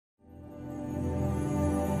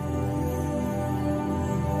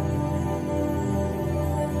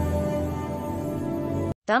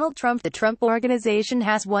Donald Trump. The Trump Organization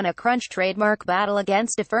has won a crunch trademark battle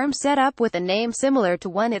against a firm set up with a name similar to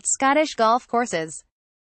one at Scottish golf courses.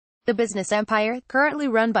 The business empire, currently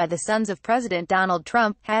run by the sons of President Donald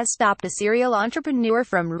Trump, has stopped a serial entrepreneur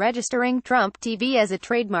from registering Trump TV as a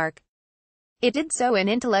trademark. It did so in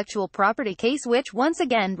intellectual property case which once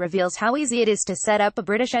again reveals how easy it is to set up a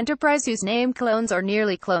British enterprise whose name clones or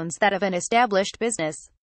nearly clones that of an established business.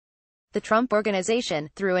 The Trump Organization,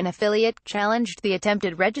 through an affiliate, challenged the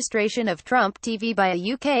attempted registration of Trump TV by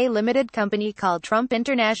a UK limited company called Trump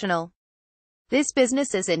International. This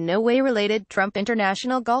business is in no way related. Trump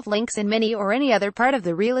International golf links in many or any other part of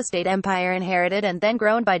the real estate empire inherited and then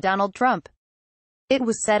grown by Donald Trump. It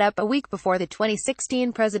was set up a week before the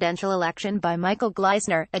 2016 presidential election by Michael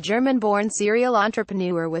Gleisner, a German-born serial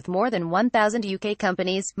entrepreneur with more than 1,000 UK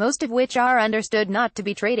companies, most of which are understood not to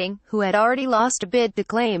be trading, who had already lost a bid to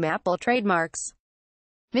claim Apple trademarks.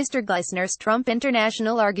 Mr. Gleisner's Trump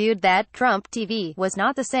International argued that Trump TV was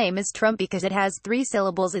not the same as Trump because it has 3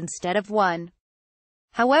 syllables instead of 1.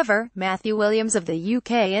 However, Matthew Williams of the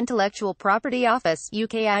UK Intellectual Property Office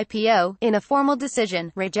 (UKIPO), in a formal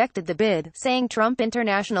decision, rejected the bid, saying Trump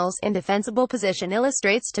International's indefensible position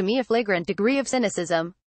illustrates to me a flagrant degree of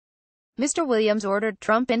cynicism. Mr. Williams ordered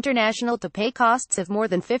Trump International to pay costs of more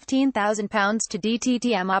than £15,000 to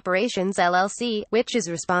DTTM Operations LLC, which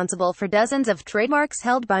is responsible for dozens of trademarks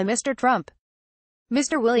held by Mr. Trump.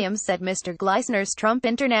 Mr. Williams said Mr. Gleisner's Trump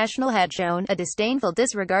International had shown a disdainful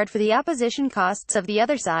disregard for the opposition costs of the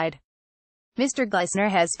other side. Mr. Gleisner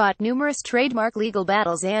has fought numerous trademark legal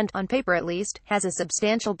battles and, on paper at least, has a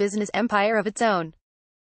substantial business empire of its own.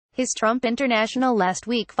 His Trump International last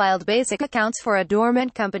week filed basic accounts for a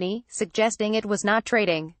dormant company, suggesting it was not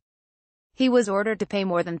trading. He was ordered to pay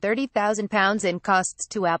more than £30,000 in costs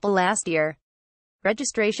to Apple last year.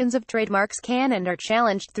 Registrations of trademarks can and are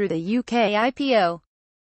challenged through the UK IPO.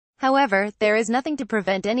 However, there is nothing to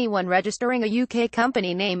prevent anyone registering a UK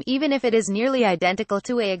company name even if it is nearly identical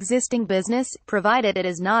to an existing business, provided it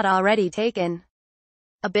is not already taken.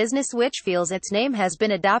 A business which feels its name has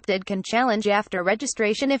been adopted can challenge after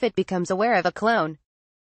registration if it becomes aware of a clone.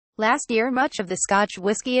 Last year, much of the Scotch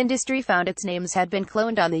whisky industry found its names had been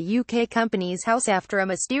cloned on the UK company's house after a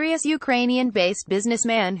mysterious Ukrainian-based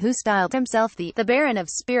businessman who styled himself the Baron of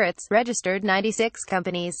Spirits registered 96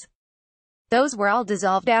 companies. Those were all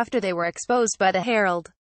dissolved after they were exposed by the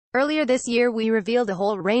Herald. Earlier this year we revealed a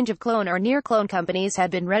whole range of clone or near-clone companies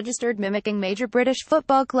had been registered mimicking major British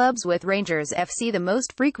football clubs, with Rangers FC the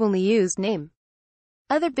most frequently used name.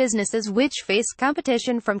 Other businesses which face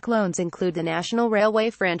competition from clones include the National Railway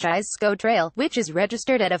franchise ScoTrail, which is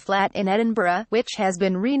registered at a flat in Edinburgh, which has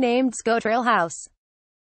been renamed ScoTrail House.